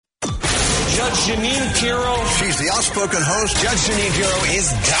Judge Jeanine Pirro. She's the outspoken host. Judge Jeanine Pirro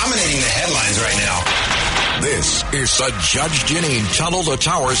is dominating the headlines right now. This is the Judge Jeanine Tunnel to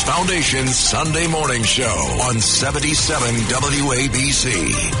Towers Foundation Sunday morning show on 77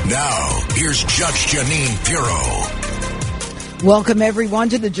 WABC. Now, here's Judge Jeanine Pirro. Welcome, everyone,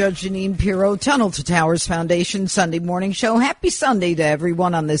 to the Judge Jeanine Pirro Tunnel to Towers Foundation Sunday morning show. Happy Sunday to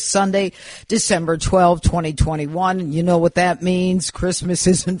everyone on this Sunday, December 12, 2021. You know what that means. Christmas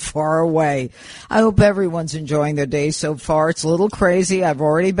isn't far away. I hope everyone's enjoying their day so far. It's a little crazy. I've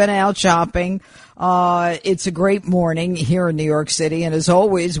already been out shopping. It's a great morning here in New York City, and as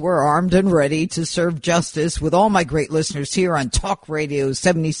always, we're armed and ready to serve justice with all my great listeners here on Talk Radio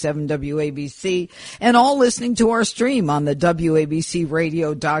 77 WABC, and all listening to our stream on the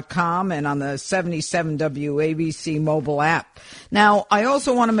WABCRadio.com and on the 77 WABC mobile app. Now, I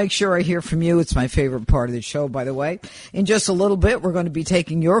also want to make sure I hear from you. It's my favorite part of the show, by the way. In just a little bit, we're going to be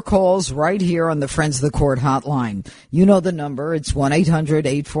taking your calls right here on the Friends of the Court hotline. You know the number. It's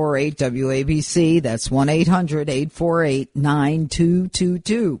 1-800-848-WABC. That's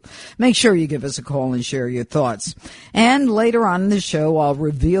 1-800-848-9222. Make sure you give us a call and share your thoughts. And later on in the show, I'll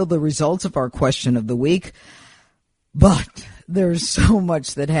reveal the results of our question of the week. But there's so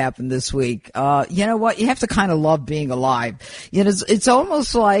much that happened this week. You know what? You have to kind of love being alive. You know, it's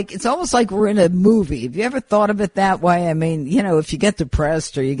almost like we're in a movie. Have you ever thought of it that way? I mean, you know, if you get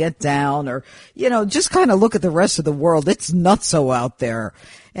depressed or you get down or, you know, just kind of look at the rest of the world. It's nutso out there.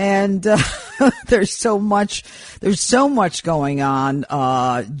 And, there's so much going on.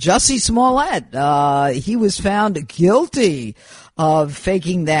 Jussie Smollett, he was found guilty of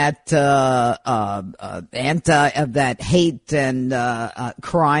faking that hate and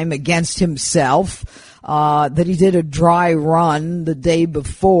crime against himself, that he did a dry run the day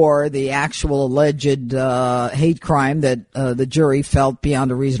before the actual alleged hate crime that the jury felt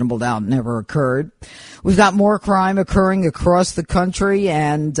beyond a reasonable doubt never occurred. We've got more crime occurring across the country,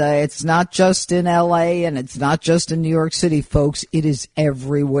 and it's not just in L.A. and it's not just in New York City, folks. It is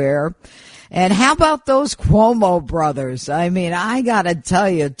everywhere. And how about those Cuomo brothers? I mean, I gotta tell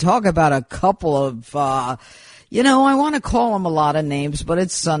you, talk about a couple of, you know, I want to call them a lot of names, but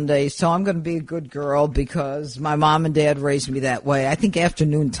it's Sunday, so I'm going to be a good girl because my mom and dad raised me that way. I think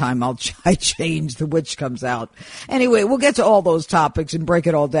afternoon time I change, the witch comes out. Anyway, we'll get to all those topics and break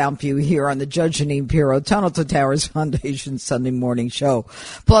it all down for you here on the Judge Jeanine Pirro Tunnel to Towers Foundation Sunday morning show.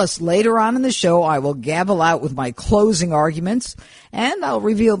 Plus, later on in the show, I will gabble out with my closing arguments, and I'll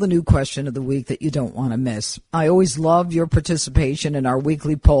reveal the new question of the week that you don't want to miss. I always love your participation in our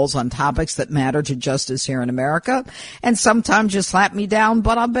weekly polls on topics that matter to justice here in America. And sometimes you slap me down,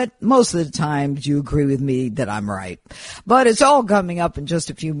 but I'll bet most of the times you agree with me that I'm right. But it's all coming up in just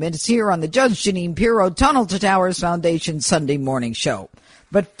a few minutes here on the Judge Jeanine Pirro Tunnel to Towers Foundation Sunday morning show.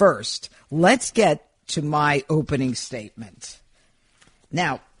 But first, let's get to my opening statement.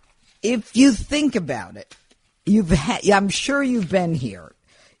 Now, if you think about it, I'm sure you've been here.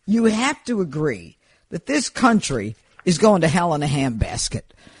 You have to agree that this country is going to hell in a handbasket.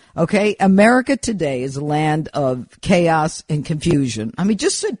 Okay, America today is a land of chaos and confusion. I mean,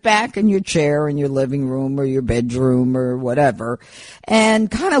 just sit back in your chair in your living room or your bedroom or whatever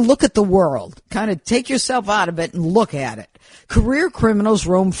and kind of look at the world. Kind of take yourself out of it and look at it. Career criminals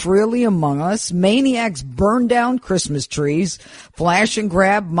roam freely among us. Maniacs burn down Christmas trees. Flash and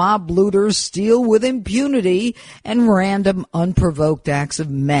grab mob looters steal with impunity. And random, unprovoked acts of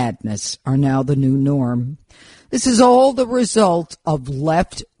madness are now the new norm. This is all the result of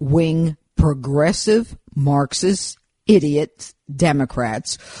left-wing, progressive, Marxist, idiot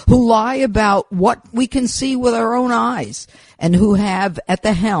Democrats who lie about what we can see with our own eyes and who have at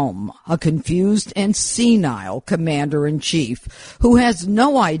the helm a confused and senile commander-in-chief who has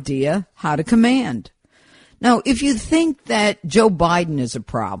no idea how to command. Now, if you think that Joe Biden is a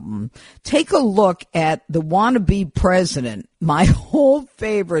problem, take a look at the wannabe president, my old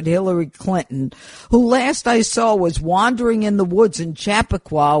favorite Hillary Clinton, who last I saw was wandering in the woods in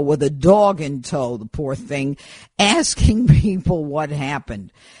Chappaqua with a dog in tow, the poor thing, asking people what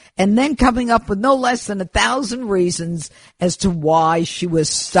happened. And then coming up with no less than 1,000 reasons as to why she was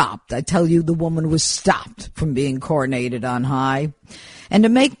stopped. I tell you, the woman was stopped from being coronated on high. And to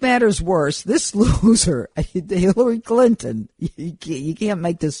make matters worse, this loser, Hillary Clinton, you can't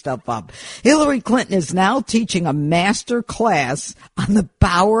make this stuff up. Hillary Clinton is now teaching a master class on the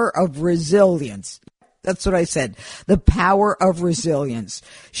power of resilience. That's what I said. The power of resilience.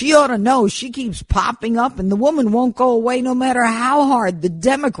 She ought to know she keeps popping up and the woman won't go away no matter how hard the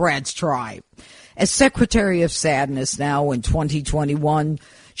Democrats try. As Secretary of Sadness now in 2021,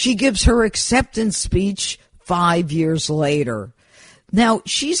 she gives her acceptance speech 5 years later. Now,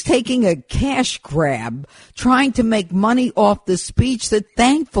 she's taking a cash grab, trying to make money off the speech that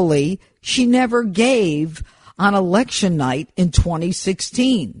thankfully she never gave on election night in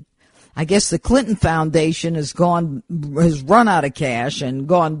 2016. I guess the Clinton Foundation has run out of cash and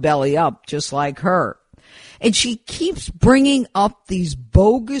gone belly up just like her. And she keeps bringing up these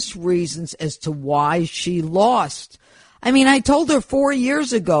bogus reasons as to why she lost. I mean, I told her 4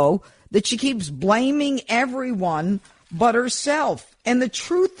 years ago that she keeps blaming everyone but herself. And the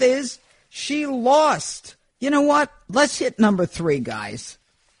truth is, she lost. You know what? Let's hit number 3, guys.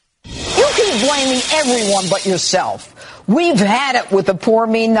 You keep blaming everyone but yourself. We've had it with the poor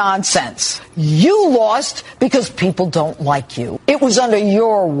me nonsense. You lost because people don't like you. It was under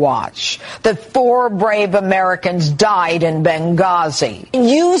your watch that 4 brave Americans died in Benghazi.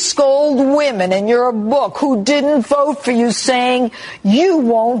 You scold women in your book who didn't vote for you, saying you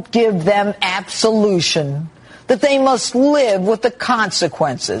won't give them absolution, that they must live with the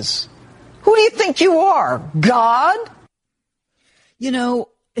consequences. Who do you think you are, God? You know,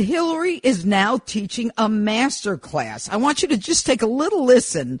 Hillary is now teaching a master class. I want you to just take a little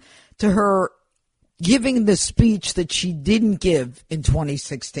listen to her giving the speech that she didn't give in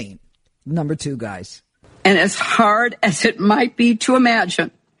 2016. Number 2, guys. And as hard as it might be to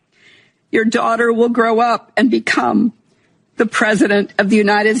imagine, your daughter will grow up and become the President of the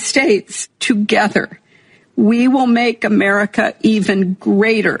United States. Together, we will make America even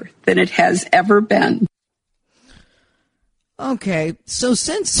greater than it has ever been. Okay, so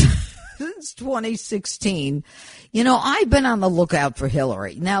since 2016, you know, I've been on the lookout for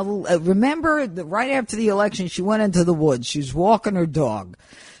Hillary. Now, remember, right after the election, she went into the woods. She was walking her dog.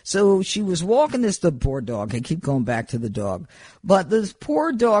 So she was walking the poor dog. I keep going back to the dog. But this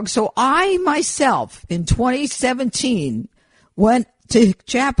poor dog, so I myself, in 2017, went to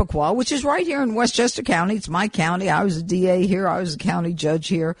Chappaqua, which is right here in Westchester County. It's my county. I was a DA here. I was a county judge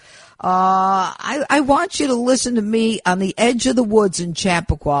here. I want you to listen to me on the edge of the woods in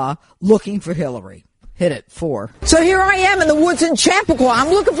Chappaqua looking for Hillary. Hit it, 4. So here I am in the woods in Chappaqua. I'm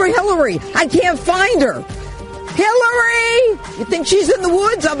looking for Hillary. I can't find her. Hillary! You think she's in the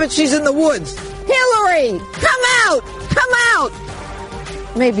woods? I bet she's in the woods. Hillary! Come out! Come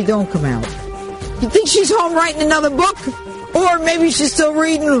out! Maybe don't come out. You think she's home writing another book? Or maybe she's still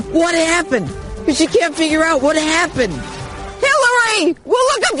reading What Happened? Because she can't figure out what happened. Hillary! We're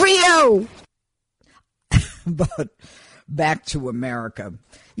looking for you! But back to America.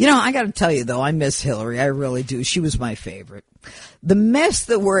 You know, I got to tell you, though, I miss Hillary. I really do. She was my favorite. The mess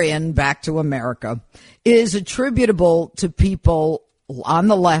that we're in, back to America, is attributable to people on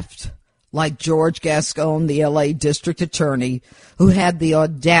the left, like George Gascon, the L.A. district attorney, who had the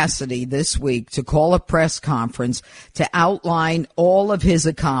audacity this week to call a press conference to outline all of his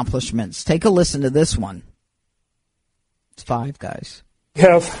accomplishments. Take a listen to this one. It's 5, guys. We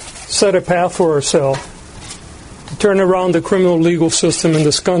have set a path for ourselves to turn around the criminal legal system in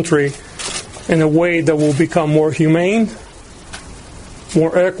this country in a way that will become more humane,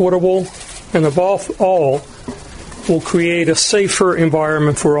 more equitable, and above all, will create a safer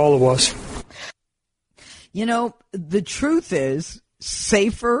environment for all of us. You know, the truth is,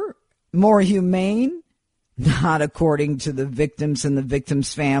 safer, more humane, not according to the victims and the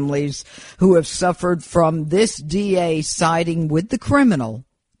victims' families who have suffered from this DA siding with the criminal,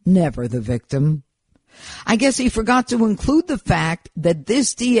 never the victim. I guess he forgot to include the fact that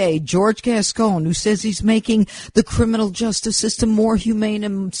this DA, George Gascon, who says he's making the criminal justice system more humane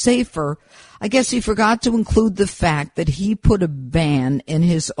and safer, I guess he forgot to include the fact that he put a ban in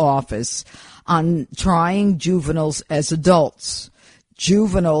his office on trying juveniles as adults.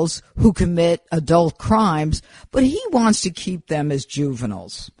 Juveniles who commit adult crimes, but he wants to keep them as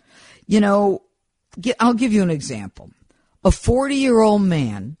juveniles. You know, I'll give you an example. A 40-year-old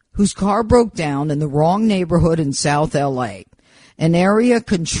man whose car broke down in the wrong neighborhood in South L.A., an area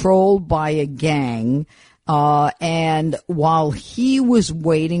controlled by a gang, and while he was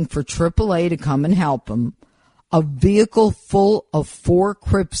waiting for AAA to come and help him, a vehicle full of 4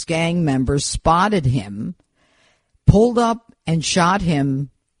 Crips gang members spotted him, pulled up, and shot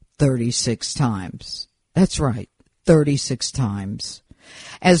him 36 times. That's right, 36 times.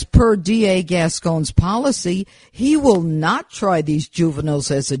 As per DA Gascon's policy, he will not try these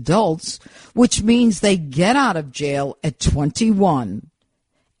juveniles as adults, which means they get out of jail at 21.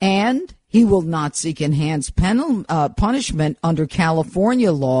 And he will not seek enhanced punishment under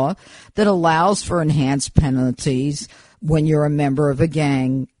California law that allows for enhanced penalties when you're a member of a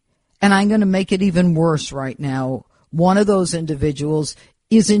gang. And I'm going to make it even worse right now. One of those individuals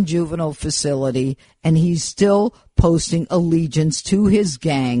is in juvenile facility, and he's still posting allegiance to his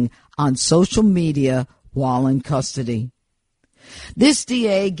gang on social media while in custody. This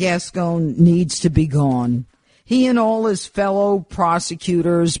DA, Gascon, needs to be gone. He and all his fellow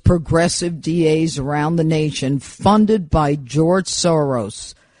prosecutors, progressive DAs around the nation, funded by George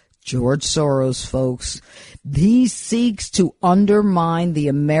Soros. George Soros, folks. He seeks to undermine the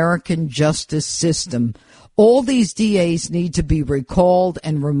American justice system. All these DAs need to be recalled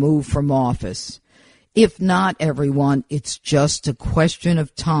and removed from office. If not, everyone, it's just a question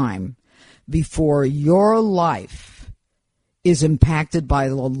of time before your life is impacted by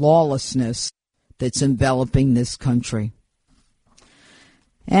the lawlessness that's enveloping this country.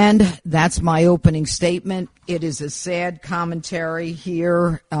 And that's my opening statement. It is a sad commentary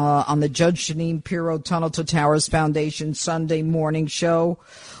here on the Judge Jeanine Pirro Tunnel to Towers Foundation Sunday morning show.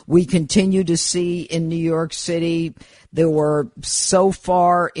 We continue to see in New York City, there were so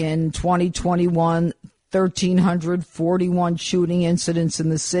far in 2021, 1,341 shooting incidents in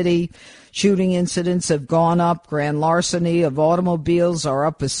the city. Shooting incidents have gone up. Grand larceny of automobiles are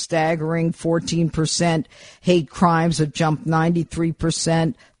up a staggering 14%. Hate crimes have jumped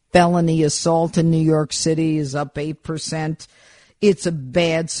 93%. Felony assault in New York City is up 8%. It's a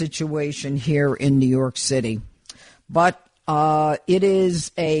bad situation here in New York City. But it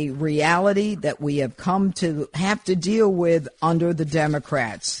is a reality that we have come to have to deal with under the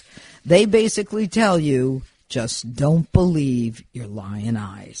Democrats. They basically tell you, just don't believe your lying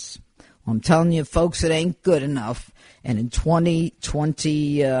eyes. I'm telling you, folks, it ain't good enough. And in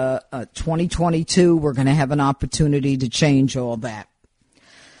 2022, we're going to have an opportunity to change all that.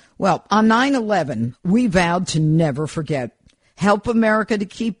 Well, on 9/11, we vowed to never forget. Help America to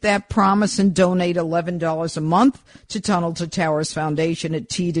keep that promise and donate $11 a month to Tunnel to Towers Foundation at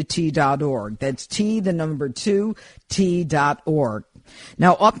t2t.org. That's T2T.org.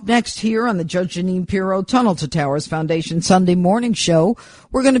 Now, up next here on the Judge Jeanine Pirro Tunnel to Towers Foundation Sunday morning show,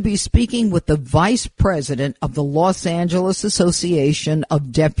 we're going to be speaking with the Vice President of the Los Angeles Association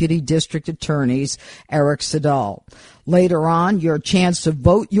of Deputy District Attorneys, Eric Siddall. Later on, your chance to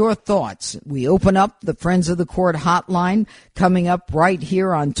vote your thoughts. We open up the Friends of the Court hotline coming up right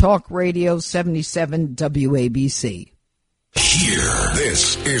here on Talk Radio 77 WABC. Here,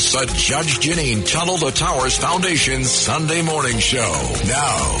 this is the Judge Jeanine Tunnel to Towers Foundation Sunday morning show.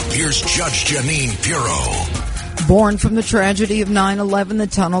 Now, here's Judge Jeanine Pirro. Born from the tragedy of 9/11, the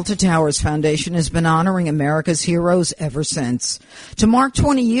Tunnel to Towers Foundation has been honoring America's heroes ever since. To mark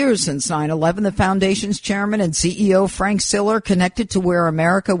 20 years since 9/11, the foundation's chairman and CEO, Frank Siller, connected to where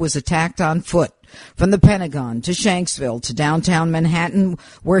America was attacked on foot. From the Pentagon to Shanksville to downtown Manhattan,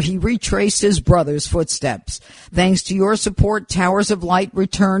 where he retraced his brother's footsteps. Thanks to your support, Towers of Light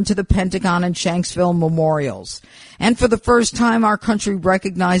returned to the Pentagon and Shanksville memorials. And for the first time, our country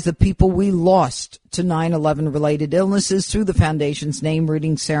recognized the people we lost to 9/11 related illnesses through the Foundation's name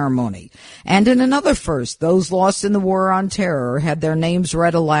reading ceremony. And in another first, those lost in the War on Terror had their names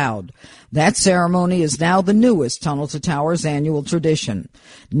read aloud. That ceremony is now the newest Tunnel to Towers annual tradition.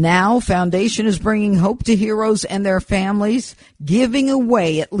 Now, Foundation is bringing hope to heroes and their families, giving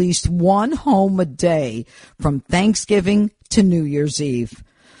away at least one home a day from Thanksgiving to New Year's Eve.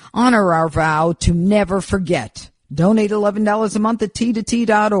 Honor our vow to never forget. Donate $11 a month at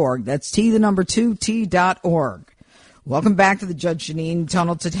t2t.org. That's T2T.org. Welcome back to the Judge Jeanine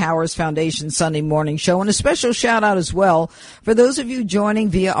Tunnel to Towers Foundation Sunday morning show, and a special shout out as well for those of you joining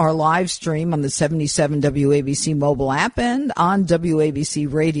via our live stream on the 77 WABC mobile app and on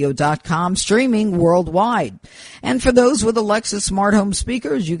WABCradio.com, streaming worldwide. And for those with Alexa smart home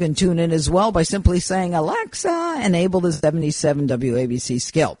speakers, you can tune in as well by simply saying, Alexa, enable the 77 WABC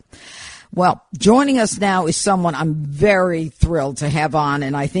skill. Well, joining us now is someone I'm very thrilled to have on,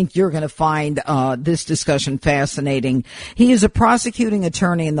 and I think you're going to find this discussion fascinating. He is a prosecuting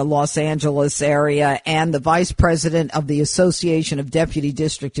attorney in the Los Angeles area and the vice president of the Association of Deputy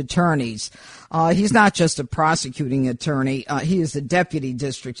District Attorneys. He's not just a prosecuting attorney. He is the deputy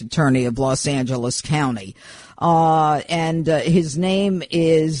district attorney of Los Angeles County. And his name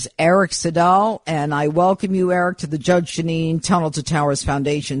is Eric Siddall, and I welcome you, Eric, to the Judge Jeanine Tunnel to Towers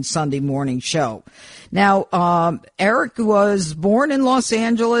Foundation Sunday morning show. Now, Eric was born in Los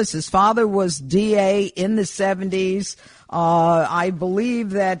Angeles. His father was DA in the 70s. I believe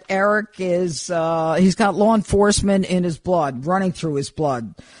that Eric is, he's got law enforcement in his blood, running through his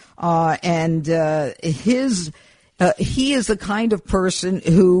blood. He is the kind of person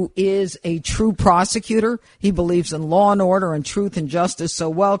who is a true prosecutor. He believes in law and order and truth and justice. So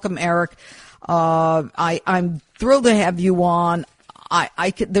welcome, Eric. I'm thrilled to have you on.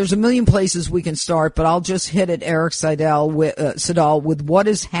 There's a million places we can start, but I'll just hit at Eric Siddall with what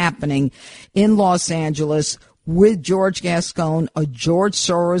is happening in Los Angeles with George Gascon, a George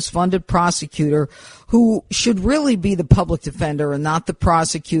Soros-funded prosecutor who should really be the public defender and not the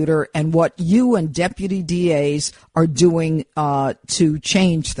prosecutor, and what you and deputy DAs are doing to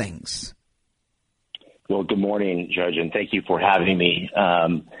change things? Well, good morning, Judge, and thank you for having me.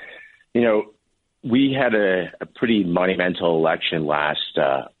 We had a pretty monumental election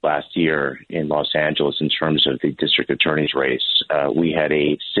last year in Los Angeles in terms of the district attorney's race. We had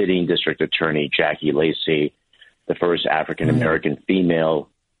a sitting district attorney, Jackie Lacey, the first African-American female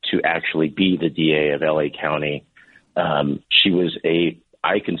to actually be the DA of LA County.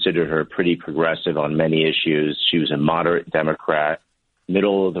 I consider her pretty progressive on many issues. She was a moderate Democrat,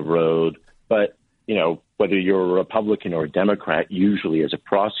 middle of the road, but whether you're a Republican or a Democrat, usually as a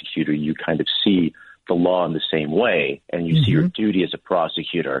prosecutor, you kind of see the law in the same way, and you see your duty as a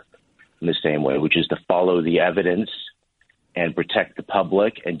prosecutor in the same way, which is to follow the evidence and protect the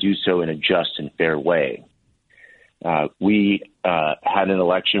public and do so in a just and fair way. We had an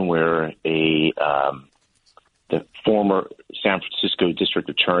election where the former San Francisco district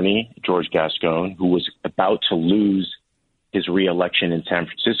attorney, George Gascon, who was about to lose his reelection in San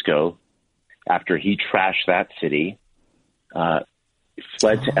Francisco after he trashed that city,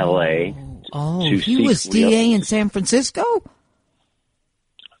 fled to L.A. He was DA in San Francisco?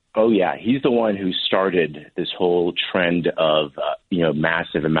 Oh, yeah. He's the one who started this whole trend of,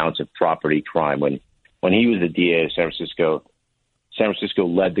 massive amounts of property crime. When he was the DA of San Francisco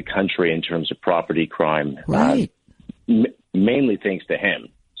led the country in terms of property crime, right? Mainly thanks to him.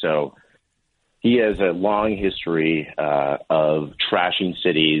 So he has a long history of trashing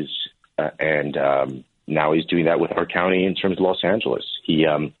cities, and now he's doing that with our county in terms of Los Angeles.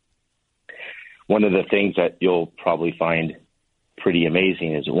 One of the things that you'll probably find pretty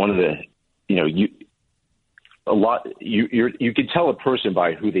amazing is one of the, you can tell a person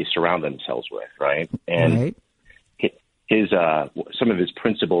by who they surround themselves with, right? And his some of his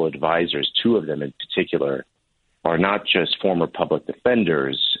principal advisors, two of them in particular, are not just former public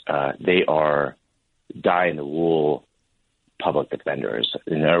defenders. They are die-in-the-wool public defenders.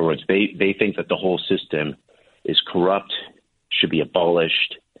 In other words, they think that the whole system is corrupt, should be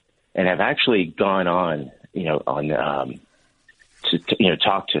abolished, and have actually gone on, to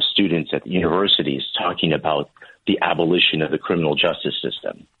talk to students at universities talking about the abolition of the criminal justice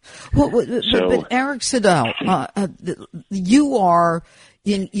system. Well, but Eric Siddell, you are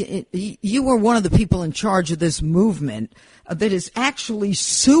one of the people in charge of this movement that is actually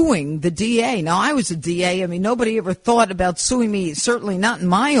suing the DA. Now, I was a DA. I mean, nobody ever thought about suing me. Certainly not in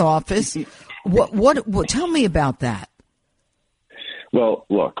my office. What? Tell me about that. Well,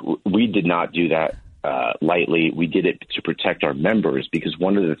 look, we did not do that lightly. We did it to protect our members, because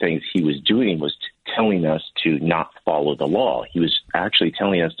one of the things he was doing was telling us to not follow the law. He was actually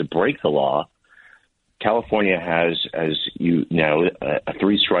telling us to break the law. California has, as you know, a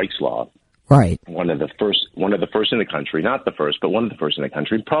three strikes law. Right. One of the first in the country, not the first, but one of the first in the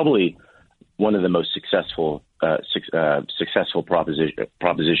country, probably one of the most successful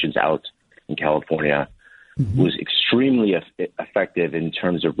propositions out in California. Was extremely effective in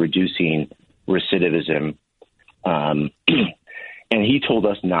terms of reducing recidivism. And he told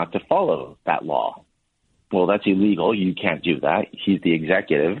us not to follow that law. Well, that's illegal. You can't do that. He's the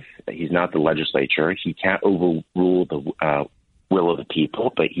executive. He's not the legislature. He can't overrule the will of the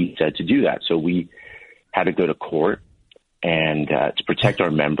people, but he said to do that. So we had to go to court and to protect our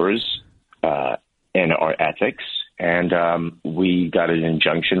members and our ethics. And we got an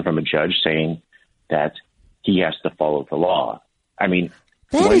injunction from a judge saying that he has to follow the law. I mean,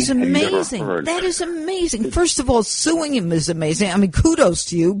 that is amazing. That is amazing. First of all, suing him is amazing. I mean, kudos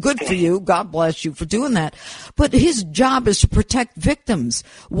to you. Good for you. God bless you for doing that. But his job is to protect victims.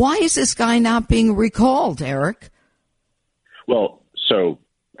 Why is this guy not being recalled, Eric? Well, so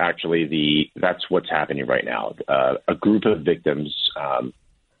actually, that's what's happening right now. A group of victims,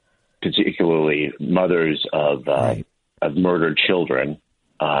 particularly mothers of murdered children,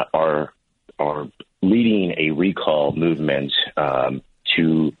 are leading a recall movement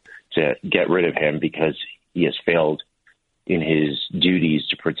to get rid of him because he has failed in his duties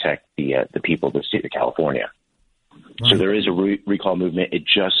to protect the people of the state of California. Right. So there is a recall movement. It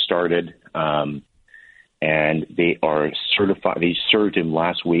just started, and they are certified. They served him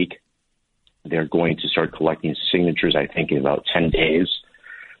last week. They're going to start collecting signatures, I think, in about 10 days.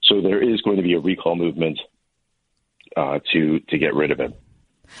 So there is going to be a recall movement to get rid of him.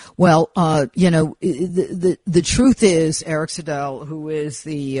 Well, the truth is, Eric Siddell, who is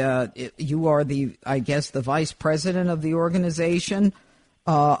you are I guess, the vice president of the organization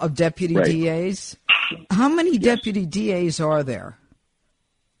of deputy DAs. How many deputy DAs are there?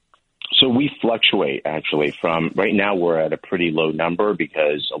 So we fluctuate, actually, from right now we're at a pretty low number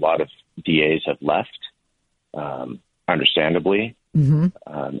because a lot of DAs have left, understandably. Mm-hmm.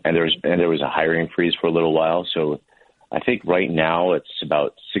 And there was a hiring freeze for a little while. So I think right now it's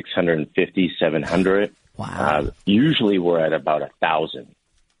about 650, 700. Wow. Usually we're at about 1,000.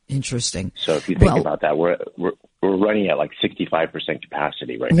 Interesting. So if you think about that, we're running at like 65%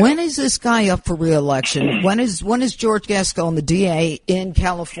 capacity right now. When is this guy up for re-election? When is George Gascon, the DA in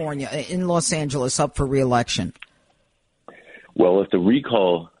California, in Los Angeles, up for re-election? Well, if the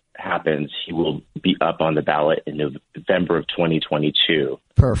recall happens, he will be up on the ballot in November of 2022.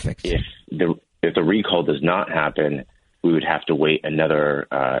 Perfect. If the recall does not happen, we would have to wait another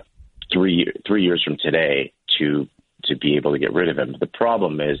 3 years from today to be able to get rid of him. The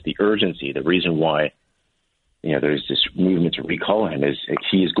problem is the urgency. The reason why there's this movement to recall him is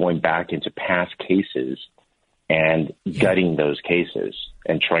he is going back into past cases and gutting those cases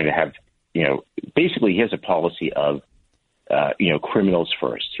and trying to have basically he has a policy of criminals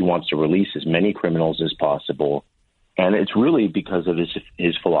first. He wants to release as many criminals as possible. And it's really because of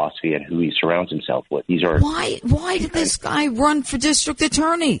his philosophy and who he surrounds himself with. Why did this guy run for district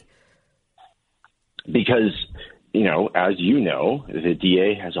attorney? Because, as you know, the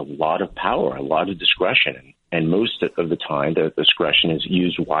DA has a lot of power, a lot of discretion. And most of the time, the discretion is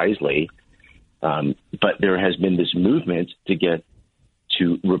used wisely. But there has been this movement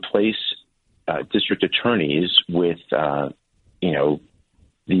to replace district attorneys with,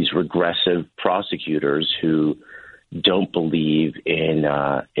 these regressive prosecutors who don't believe in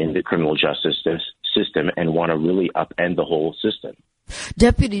the criminal justice system and want to really upend the whole system.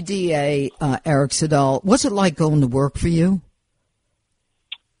 Deputy DA Eric Siddall, what's it like going to work for you?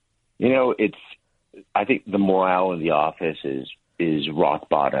 I think the morale in the office is rock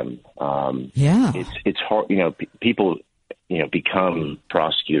bottom. It's hard. People become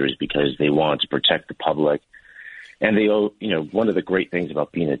prosecutors because they want to protect the public, and one of the great things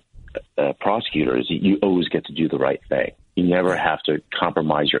about being a prosecutor is you always get to do the right thing. You never have to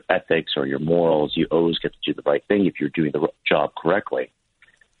compromise your ethics or your morals. You always get to do the right thing if you're doing the job correctly.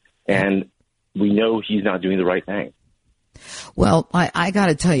 And we know he's not doing the right thing. Well, I got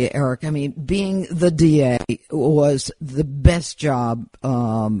to tell you, Eric, being the DA was the best job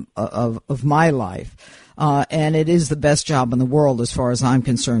of my life. And it is the best job in the world as far as I'm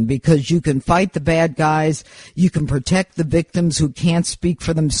concerned, because you can fight the bad guys, you can protect the victims who can't speak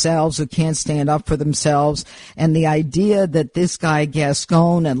for themselves, who can't stand up for themselves. And the idea that this guy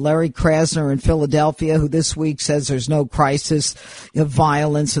Gascon and Larry Krasner in Philadelphia, who this week says there's no crisis of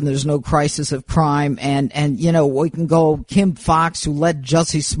violence and there's no crisis of crime, and we can go Kim Fox, who let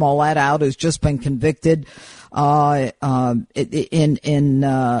Jussie Smollett out, who's just been convicted. These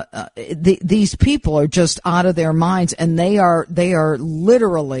people are just out of their minds, and they are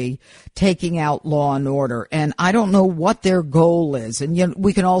literally taking out law and order. And I don't know what their goal is. And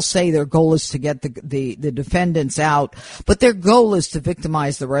we can all say their goal is to get the defendants out, but their goal is to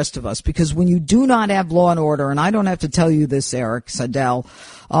victimize the rest of us. Because when you do not have law and order, and I don't have to tell you this, Eric Siddall,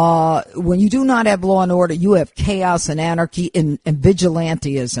 when you do not have law and order, you have chaos and anarchy and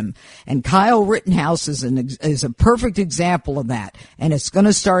vigilantism. And Kyle Rittenhouse is a perfect example of that. And it's going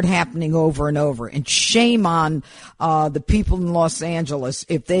to start happening over and over. And shame on the people in Los Angeles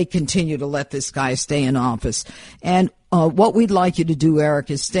if they continue to let this guy stay in office. And what we'd like you to do,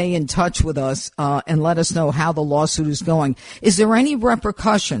 Eric, is stay in touch with us and let us know how the lawsuit is going. Is there any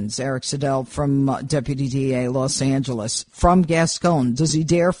repercussions, Eric Siddall, from Deputy DA Los Angeles, from Gascon? Does he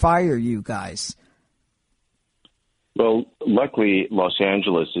dare fire you guys? Well, luckily, Los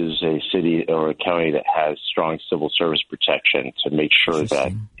Angeles is a city or a county that has strong civil service protection to make sure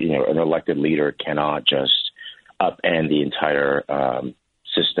that an elected leader cannot just upend the entire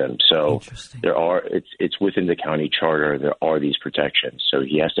system. So it's within the county charter. There are these protections. So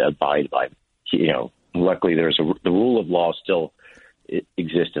he has to abide by. Luckily, the rule of law still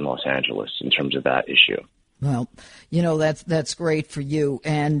exists in Los Angeles in terms of that issue. Well, that's great for you.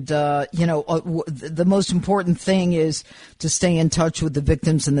 And, the most important thing is to stay in touch with the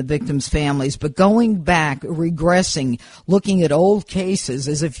victims and the victims' families. But going back, regressing, looking at old cases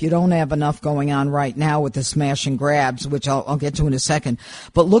as if you don't have enough going on right now with the smash and grabs, which I'll get to in a second.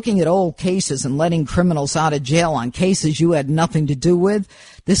 But looking at old cases and letting criminals out of jail on cases you had nothing to do with,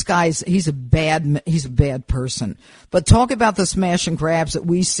 this guy's, he's a bad person. But talk about the smash and grabs that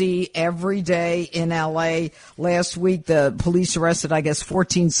we see every day in L.A. Last week, the police arrested,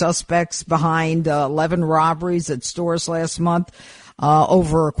 14 suspects behind 11 robberies at stores last month.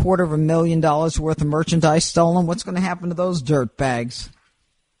 Over $250,000 worth of merchandise stolen. What's going to happen to those dirt bags?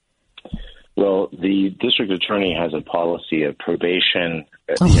 Well, the district attorney has a policy of probation,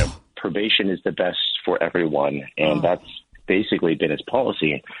 probation is the best for everyone, and that's basically been his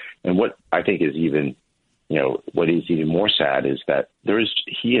policy. And what I think is even, what is even more sad is that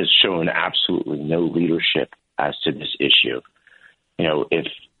he has shown absolutely no leadership as to this issue.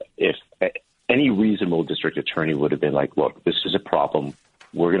 If any reasonable district attorney would have been like, look, this is a problem.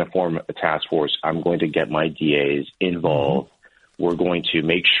 We're going to form a task force. I'm going to get my DAs involved. We're going to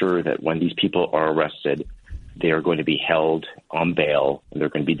make sure that when these people are arrested, they are going to be held on bail and they're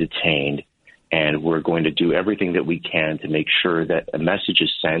going to be detained. And we're going to do everything that we can to make sure that a message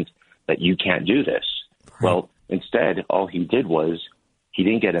is sent that you can't do this. Right. Well, instead, all he did was he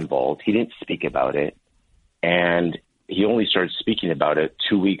didn't get involved. He didn't speak about it. And he only started speaking about it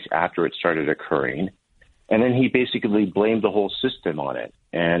 2 weeks after it started occurring. And then he basically blamed the whole system on it.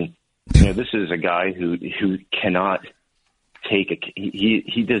 And, this is a guy who cannot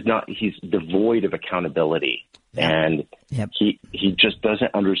he does not, he's devoid of accountability. And he just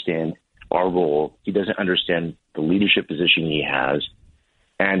doesn't understand our role. He doesn't understand the leadership position he has.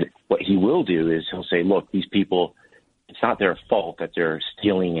 And what he will do is he'll say, look, these people, it's not their fault that they're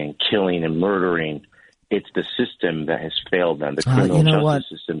stealing and killing and murdering. It's the system that has failed them, the criminal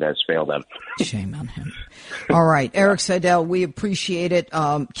justice system that has failed them. Shame on him. All right, Eric Seidel, we appreciate it.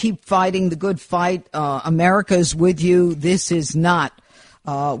 Keep fighting the good fight. America's with you. This is not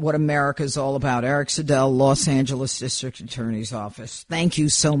what America is all about. Eric Seidel, Los Angeles District Attorney's Office. Thank you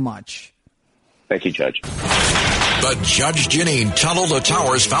so much. Thank you, Judge. The Judge Jeanine Tunnel to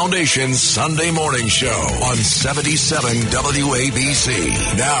Towers Foundation Sunday Morning Show on 77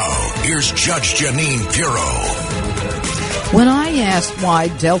 WABC. Now, here's Judge Jeanine Pirro. When I asked why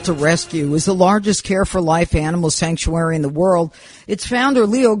Delta Rescue is the largest care-for-life animal sanctuary in the world, its founder,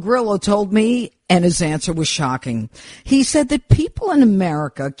 Leo Grillo, told me, and his answer was shocking. He said that people in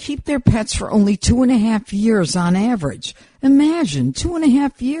America keep their pets for only 2.5 years on average. Imagine,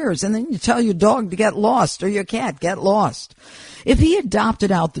 2.5 years, and then you tell your dog to get lost or your cat get lost. If he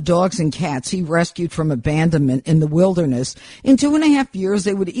adopted out the dogs and cats he rescued from abandonment in the wilderness, in 2.5 years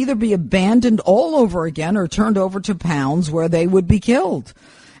they would either be abandoned all over again or turned over to pounds where they would be killed.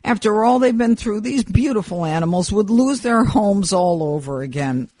 After all they've been through, these beautiful animals would lose their homes all over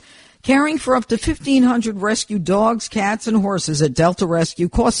again. Caring for up to 1,500 rescued dogs, cats, and horses at Delta Rescue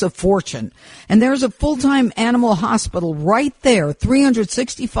costs a fortune. And there's a full-time animal hospital right there,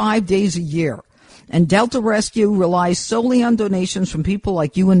 365 days a year. And Delta Rescue relies solely on donations from people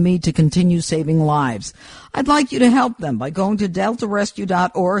like you and me to continue saving lives. I'd like you to help them by going to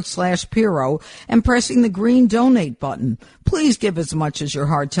deltarescue.org/Pirro and pressing the green donate button. Please give as much as your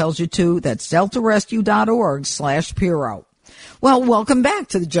heart tells you to. That's deltarescue.org/Pirro. Well, welcome back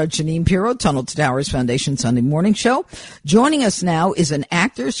to the Judge Jeanine Pirro Tunnel to Towers Foundation Sunday Morning Show. Joining us now is an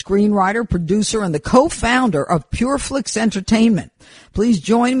actor, screenwriter, producer, and the co-founder of PureFlix Entertainment. Please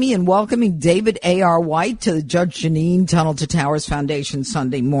join me in welcoming David A.R. White to the Judge Jeanine Tunnel to Towers Foundation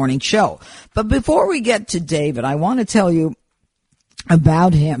Sunday Morning Show. But before we get to David, I want to tell you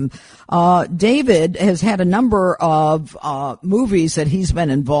about him. David has had a number of movies that he's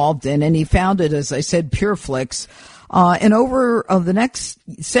been involved in, and he founded, as I said, PureFlix. And over the next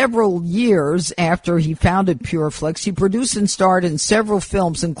several years after he founded PureFlix, he produced and starred in several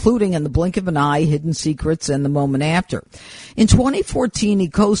films, including In the Blink of an Eye, Hidden Secrets, and The Moment After. In 2014, he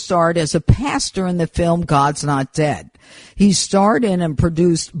co-starred as a pastor in the film God's Not Dead. He starred in and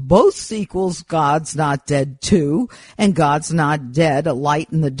produced both sequels, God's Not Dead 2 and God's Not Dead, A Light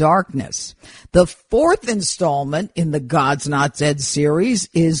in the Darkness. The fourth installment in the God's Not Dead series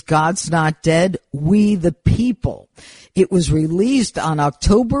is God's Not Dead, We the People. It was released on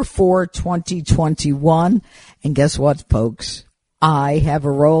October 4, 2021. And guess what, folks? I have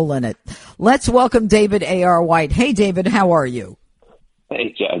a role in it. Let's welcome David A.R. White. Hey, David, how are you?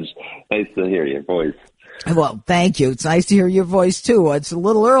 Hey, Judge. Nice to hear your voice. Well, thank you. It's nice to hear your voice, too. It's a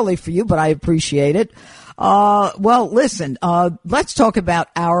little early for you, but I appreciate it. Well, listen, let's talk about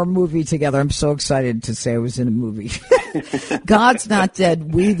our movie together. I'm so excited to say I was in a movie. God's Not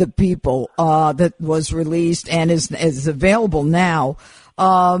Dead, We the People, that was released and is available now.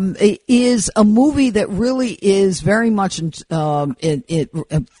 It is a movie that really is very much in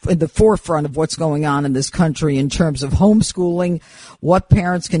the forefront of what's going on in this country in terms of homeschooling, what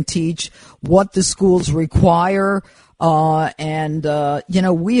parents can teach, what the schools require.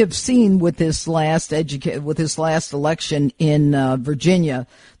 We have seen with this last election in Virginia,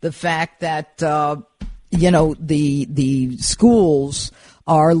 the fact that the schools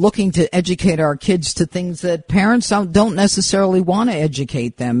are looking to educate our kids to things that parents don't necessarily want to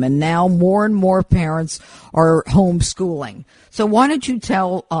educate them. And now more and more parents are homeschooling. So why don't you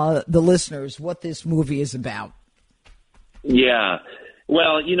tell the listeners what this movie is about? Yeah.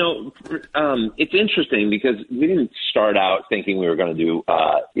 Well, it's interesting because we didn't start out thinking we were going to do,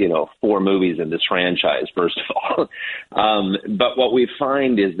 4 movies in this franchise, first of all. But what we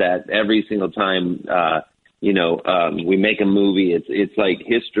find is that every single time, we make a movie, it's like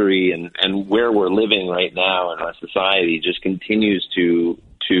history and where we're living right now in our society just continues to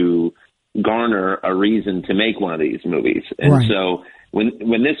garner a reason to make one of these movies. And right. So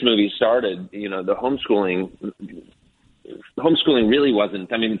when this movie started, the homeschooling really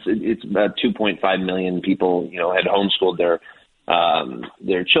wasn't. I mean, it's about 2.5 million people, had homeschooled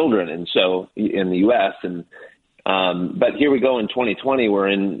their children, and so in the U.S. But here we go in 2020. We're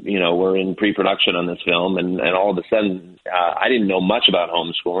in pre-production on this film, and all of a sudden, I didn't know much about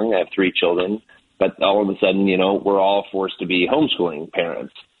homeschooling. I have 3 children, but all of a sudden, we're all forced to be homeschooling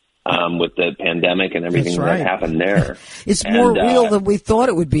parents. With the pandemic and everything right. that happened there. It's more real than we thought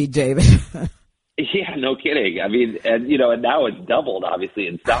it would be, David. Yeah, no kidding. I mean, and now it's doubled, obviously,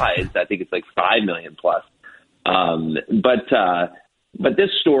 in size. I think it's like 5 million plus. But this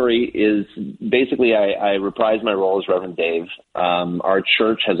story is basically I reprise my role as Reverend Dave. Our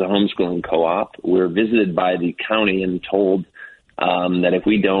church has a homeschooling co-op. We're visited by the county and told that if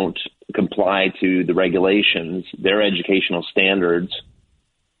we don't comply to the regulations, their educational standards,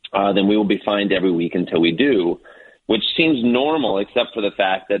 then we will be fined every week until we do, which seems normal, except for the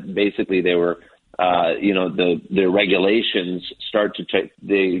fact that basically they were, the regulations start to take,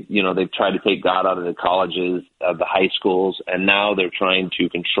 they've tried to take God out of the colleges, the high schools, and now they're trying to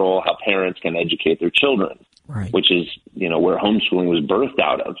control how parents can educate their children, right. Which is, where homeschooling was birthed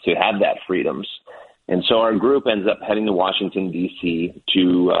out of, to have that freedoms. And so our group ends up heading to Washington, D.C.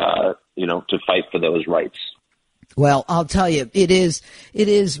 to fight for those rights. Well, I'll tell you, it is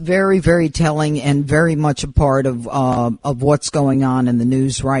very, very telling and very much a part of what's going on in the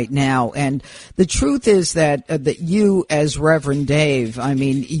news right now. And the truth is that you, as Reverend Dave, I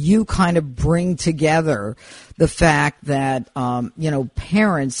mean, you kind of bring together the fact that,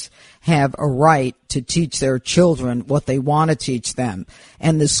 parents have a right to teach their children what they want to teach them.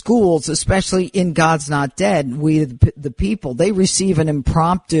 And the schools, especially in God's Not Dead, we, the people, they receive an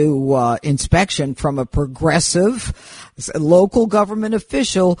impromptu inspection from a progressive local government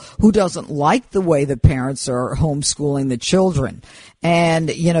official who doesn't like the way the parents are homeschooling the children. And,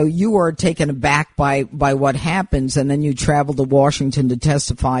 you are taken aback by what happens, and then you travel to Washington to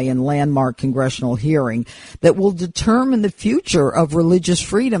testify in landmark congressional hearing that will determine the future of religious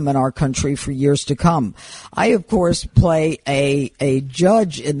freedom in our country for years to come. I, of course, play a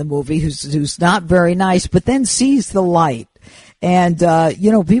judge in the movie who's not very nice, but then sees the light. And,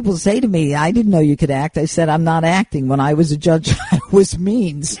 people say to me, I didn't know you could act. I said, I'm not acting. When I was a judge, I was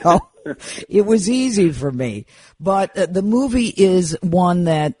mean. So it was easy for me. But the movie is one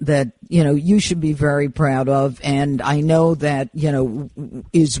that, you should be very proud of. And I know that,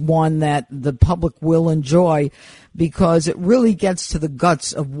 is one that the public will enjoy because it really gets to the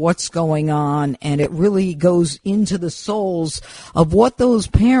guts of what's going on, and it really goes into the souls of what those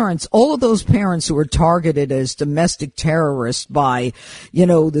parents, all of those parents who were targeted as domestic terrorists by,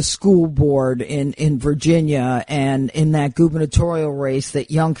 the school board in Virginia and in that gubernatorial race that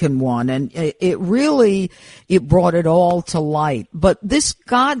Youngkin won. And it brought it all to light. But this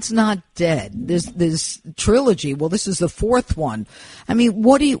God's Not Dead, this trilogy, well, this is the 4th one. I mean,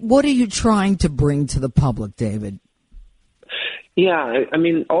 what are you trying to bring to the public, David? Yeah, I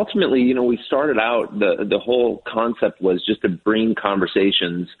mean, ultimately, we started out, the whole concept was just to bring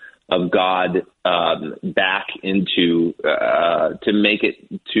conversations of God back into, to make it,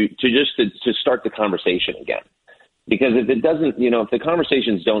 to start the conversation again. Because if it doesn't, if the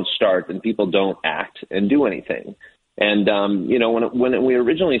conversations don't start, then people don't act and do anything. And, when we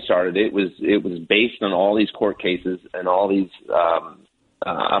originally started, it was based on all these court cases and all these,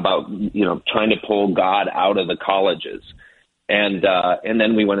 about, trying to pull God out of the colleges. And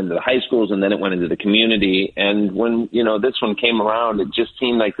then we went into the high schools, and then it went into the community. And when, this one came around, it just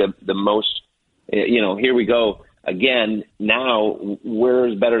seemed like the most, here we go again. Now, where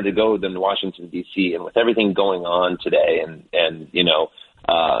is better to go than Washington, D.C.? And with everything going on today and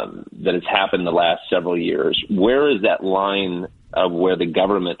that has happened the last several years, where is that line of where the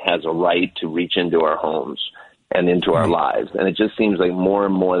government has a right to reach into our homes and into our lives? And it just seems like more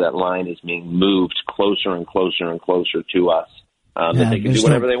and more that line is being moved closer and closer and closer to us, that they can do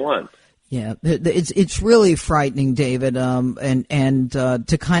whatever they want. Yeah, it's really frightening, David. And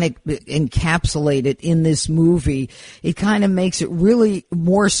to kind of encapsulate it in this movie, it kind of makes it really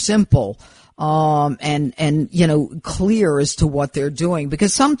more simple. and clear as to what they're doing.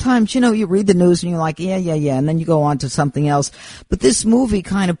 Because sometimes, you read the news and you're like, yeah, and then you go on to something else. But this movie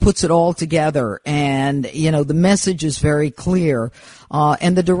kind of puts it all together, and, the message is very clear.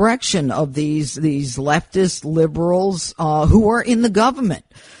 And the direction of these leftist liberals, who are in the government,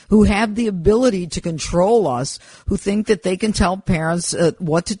 who have the ability to control us, who think that they can tell parents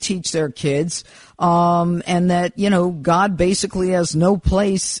what to teach their kids, and that, God basically has no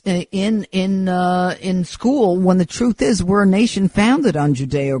place in school, when the truth is we're a nation founded on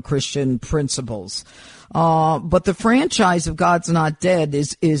Judeo-Christian principles. But the franchise of God's Not Dead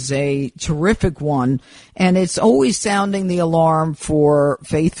is a terrific one, and it's always sounding the alarm for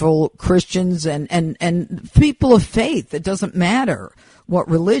faithful Christians and people of faith. It doesn't matter what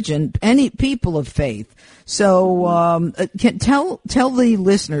religion, any people of faith. So, tell the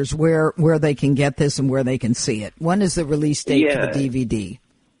listeners where they can get this and where they can see it. When is the release date for the DVD?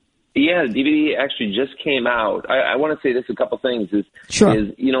 Yeah, the DVD actually just came out. I want to say this a couple things. Sure.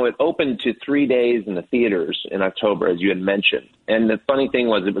 It opened to 3 days in the theaters in October, as you had mentioned. And the funny thing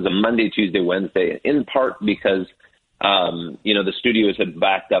was it was a Monday, Tuesday, Wednesday, in part because, the studios had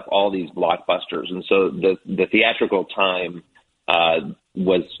backed up all these blockbusters. And so the theatrical time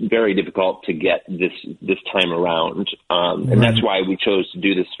was very difficult to get this time around. And that's why we chose to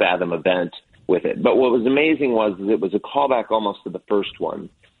do this Fathom event with it. But what was amazing was it was a callback almost to the first one,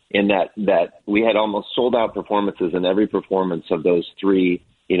 in that we had almost sold out performances in every performance of those three,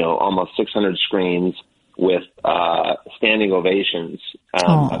 almost 600 screens with standing ovations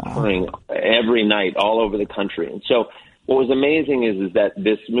occurring every night all over the country. And so what was amazing is that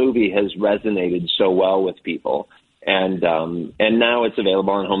this movie has resonated so well with people. And now it's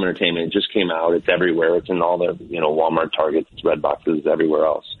available on home entertainment. It just came out. It's everywhere. It's in all the, Walmart, Targets, Red Boxes, everywhere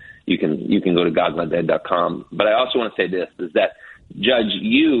else. You can go to godsnotdead.com. But I also want to say this, is that, Judge,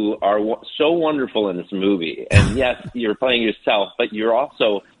 you are so wonderful in this movie. And yes, you're playing yourself, but you're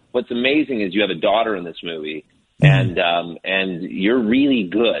also, what's amazing is you have a daughter in this movie, and you're really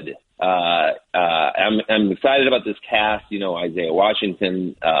good. I'm excited about this cast, Isaiah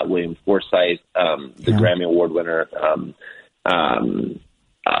Washington, William Forsythe, the Grammy Award winner,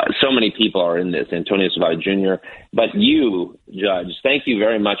 so many people are in this, Antonio Savada Jr. But you, Judge, thank you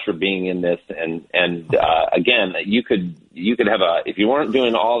very much for being in this. And again, you could have if you weren't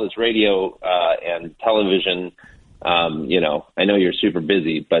doing all this radio and television, I know you're super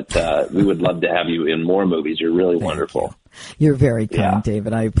busy, but we would love to have you in more movies. You're really wonderful. You're very kind,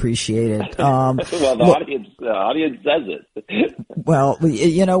 David. I appreciate it. Well, the audience says it. Well,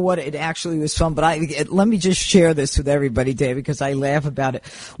 you know what? It actually was fun, but let me just share this with everybody, David, because I laugh about it.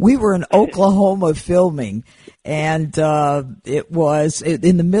 We were in Oklahoma filming, and it was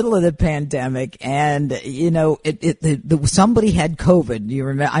in the middle of the pandemic, and somebody had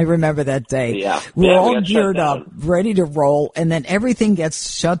COVID. I remember that day. Yeah, we were all geared up, ready to roll, and then everything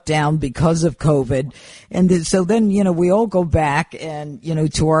gets shut down because of COVID. And so then, we all go back and,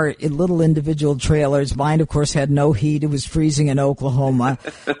 to our little individual trailers. Mine, of course, had no heat. It was freezing in Oklahoma.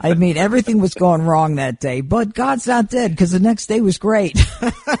 I mean, everything was going wrong that day, but God's not dead, because the next day was great.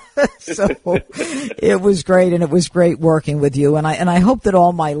 So it was great, and it was great working with you. And I hope that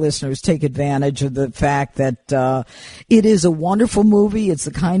all my listeners take advantage of the fact that, it is a wonderful movie. It's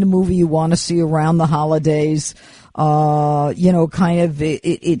the kind of movie you want to see around the holidays. It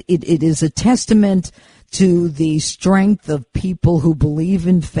is a testament to the strength of people who believe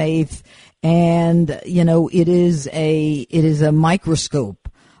in faith, and it is a microscope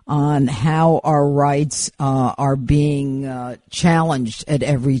on how our rights are being challenged at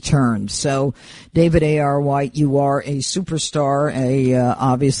every turn. So, David A.R. White, you are a superstar,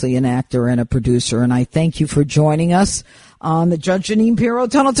 obviously an actor and a producer, and I thank you for joining us on the Judge Jeanine Pirro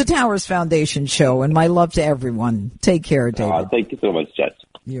Tunnel to Towers Foundation show, and my love to everyone. Take care, David. Thank you so much, Judge.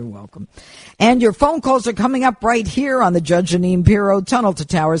 You're welcome. And your phone calls are coming up right here on the Judge Jeanine Pirro Tunnel to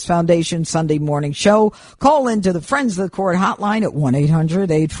Towers Foundation Sunday morning show. Call into the Friends of the Court hotline at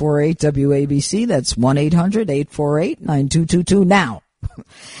 1-800-848-WABC. That's 1-800-848-9222 now.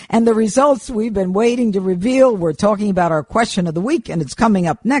 And the results we've been waiting to reveal. We're talking about our question of the week, and it's coming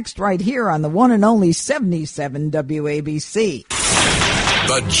up next right here on the one and only 77 WABC.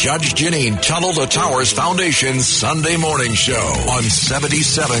 The Judge Jeanine Tunnel to Towers Foundation Sunday morning show on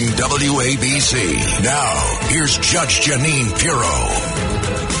 77 WABC. Now, here's Judge Jeanine Pirro.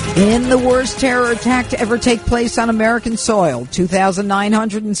 In the worst terror attack to ever take place on American soil,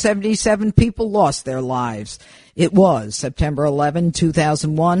 2,977 people lost their lives. It was September 11,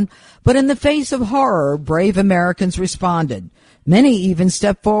 2001, but in the face of horror, brave Americans responded. Many even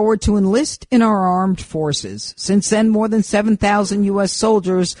stepped forward to enlist in our armed forces. Since then, more than 7,000 U.S.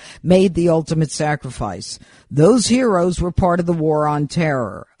 soldiers made the ultimate sacrifice. Those heroes were part of the war on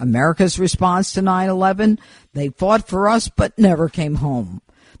terror. America's response to 9/11, they fought for us but never came home.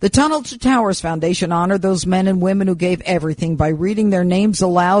 The Tunnel to Towers Foundation honored those men and women who gave everything by reading their names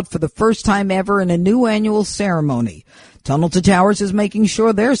aloud for the first time ever in a new annual ceremony. Tunnel to Towers is making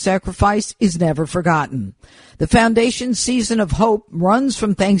sure their sacrifice is never forgotten. The foundation's season of hope runs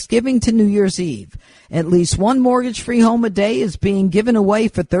from Thanksgiving to New Year's Eve. At least one mortgage-free home a day is being given away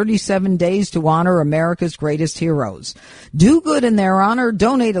for 37 days to honor America's greatest heroes. Do good in their honor.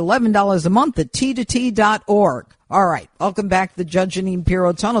 Donate $11 a month at t2t.org. All right. Welcome back to the Judge Jeanine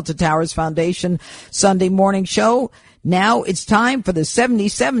Pirro Tunnel to Towers Foundation Sunday morning show. Now it's time for the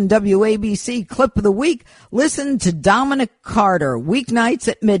 77 WABC clip of the week. Listen to Dominic Carter weeknights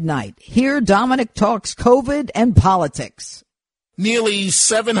at midnight. Here Dominic talks COVID and politics. Nearly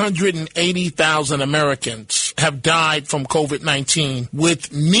 780,000 Americans have died from COVID-19,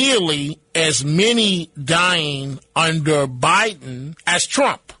 with nearly as many dying under Biden as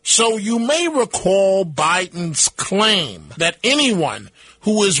Trump. So you may recall Biden's claim that anyone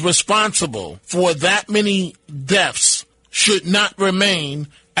who is responsible for that many deaths should not remain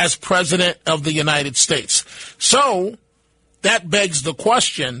as president of the United States. So that begs the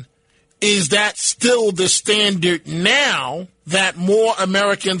question, is that still the standard now that more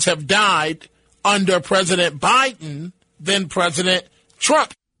Americans have died under President Biden than President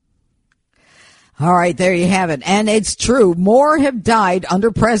Trump? All right, there you have it. And it's true. More have died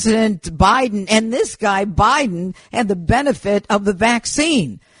under President Biden. And this guy, Biden, had the benefit of the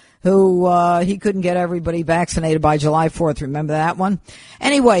vaccine. He couldn't get everybody vaccinated by July 4th. Remember that one?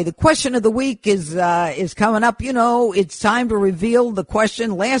 Anyway, the question of the week is coming up. You know, it's time to reveal the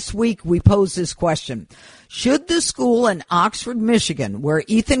question. Last week we posed this question. Should the school in Oxford, Michigan, where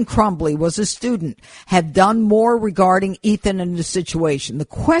Ethan Crumbley was a student, have done more regarding Ethan and the situation? The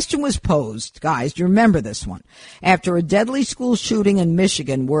question was posed, guys, do you remember this one? After a deadly school shooting in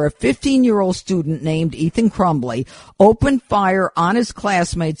Michigan where a 15-year-old student named Ethan Crumbley opened fire on his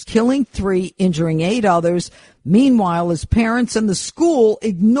classmates, killing 3, injuring 8 others. Meanwhile, his parents and the school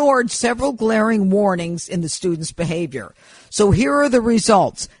ignored several glaring warnings in the student's behavior. So here are the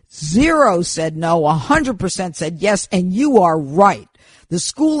results. 0 said no, 100% said yes, and you are right. The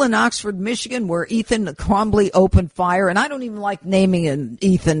school in Oxford, Michigan, where Ethan Crumbley opened fire, and I don't even like naming him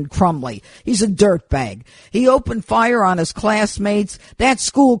Ethan Crumbley. He's a dirtbag. He opened fire on his classmates. That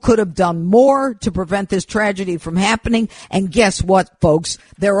school could have done more to prevent this tragedy from happening. And guess what, folks?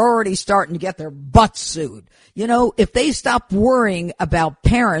 They're already starting to get their butts sued. You know, if they stop worrying about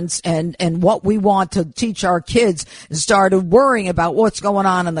parents and what we want to teach our kids and started worrying about what's going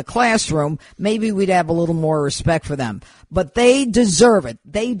on in the classroom, maybe we'd have a little more respect for them. But they deserve it.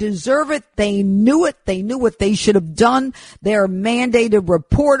 They deserve it. They knew it. They knew what they should have done. They're mandated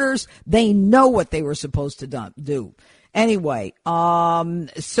reporters. They know what they were supposed to do. Anyway, for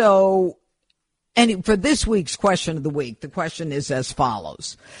this week's question of the week, the question is as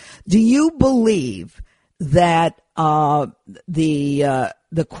follows. Do you believe that the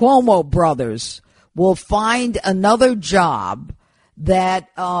Cuomo brothers will find another job that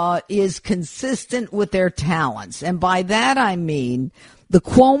is consistent with their talents? And by that I mean the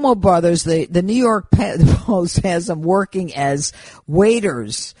Cuomo brothers, the New York Post has them working as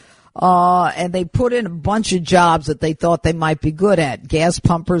waiters, and they put in a bunch of jobs that they thought they might be good at. Gas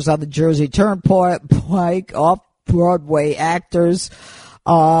pumpers on the Jersey Turnpike, off-Broadway actors,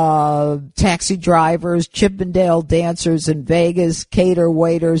 taxi drivers, Chippendale dancers in Vegas, cater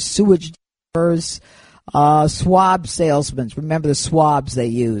waiters, sewage drivers, swab salesmen. Remember the swabs they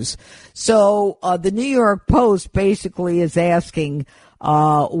use. So the New York Post basically is asking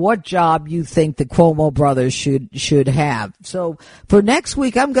what job you think the Cuomo brothers should have. So for next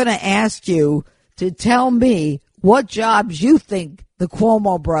week, I'm going to ask you to tell me what jobs you think the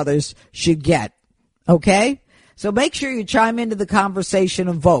Cuomo brothers should get. Okay? So make sure you chime into the conversation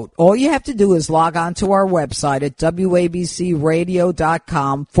and vote. All you have to do is log on to our website at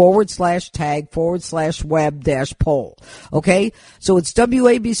wabcradio.com/tag/web-poll. Okay? So it's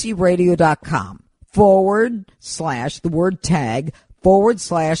wabcradio.com / the word tag /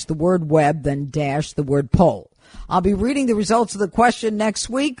 the word web, then dash the word poll. I'll be reading the results of the question next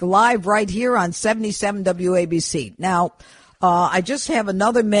week live right here on 77 WABC. Now, I just have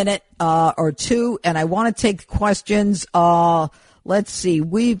another minute or two, and I want to take questions. Let's see.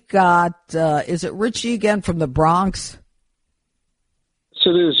 We've got, is it Richie again from the Bronx? Yes,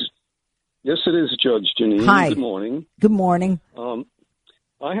 it is. Yes, it is, Judge Jeanine. Hi. Good morning. Good morning.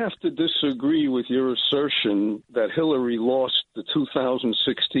 I have to disagree with your assertion that Hillary lost the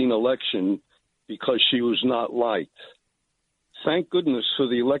 2016 election because she was not liked. Thank goodness for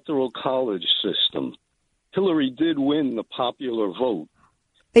the Electoral College system. Hillary did win the popular vote.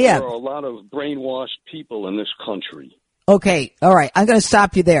 Yeah. There are a lot of brainwashed people in this country. Okay, all right. I'm going to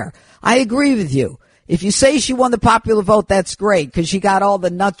stop you there. I agree with you. If you say she won the popular vote, that's great because she got all the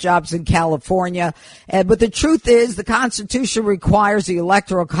nut jobs in California. But the truth is the Constitution requires the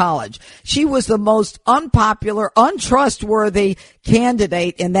Electoral College. She was the most unpopular, untrustworthy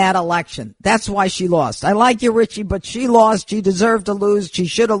candidate in that election. That's why she lost. I like you, Richie, but she lost. She deserved to lose. She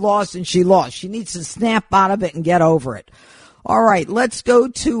should have lost, and she lost. She needs to snap out of it and get over it. All right, let's go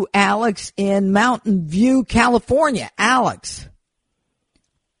to Alex in Mountain View, California. Alex.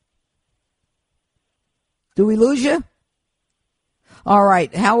 Do we lose you? All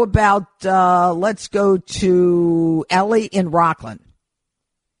right. How about let's go to Ellie in Rockland.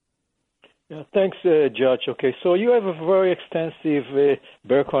 Yeah, thanks, Judge. Okay, so you have a very extensive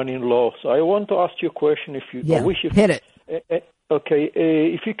background in law. So I want to ask you a question. If you, yeah, I wish you hit it. Okay,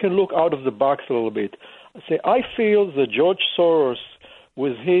 if you can look out of the box a little bit. Say, I feel that George Soros,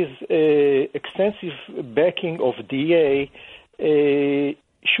 with his extensive backing of DA,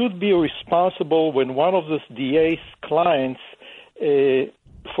 should be responsible when one of this DA's clients,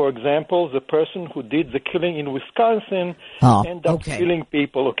 for example, the person who did the killing in Wisconsin, end up killing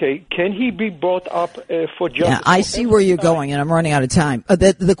people. Okay, can he be brought up for justice? Yeah, I see where you're going, and I'm running out of time.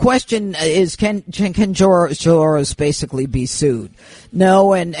 The question is, can George Soros basically be sued?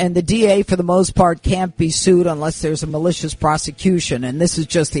 No, and the DA, for the most part, can't be sued unless there's a malicious prosecution, and this is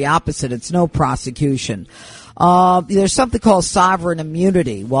just the opposite. It's no prosecution. There's something called sovereign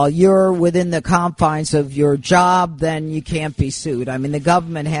immunity. While you're within the confines of your job, then you can't be sued. I mean, the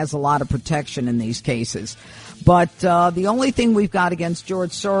government has a lot of protection in these cases. But the only thing we've got against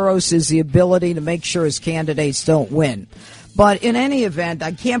George Soros is the ability to make sure his candidates don't win. But in any event,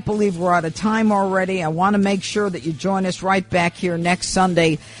 I can't believe we're out of time already. I want to make sure that you join us right back here next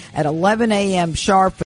Sunday at 11 a.m. sharp.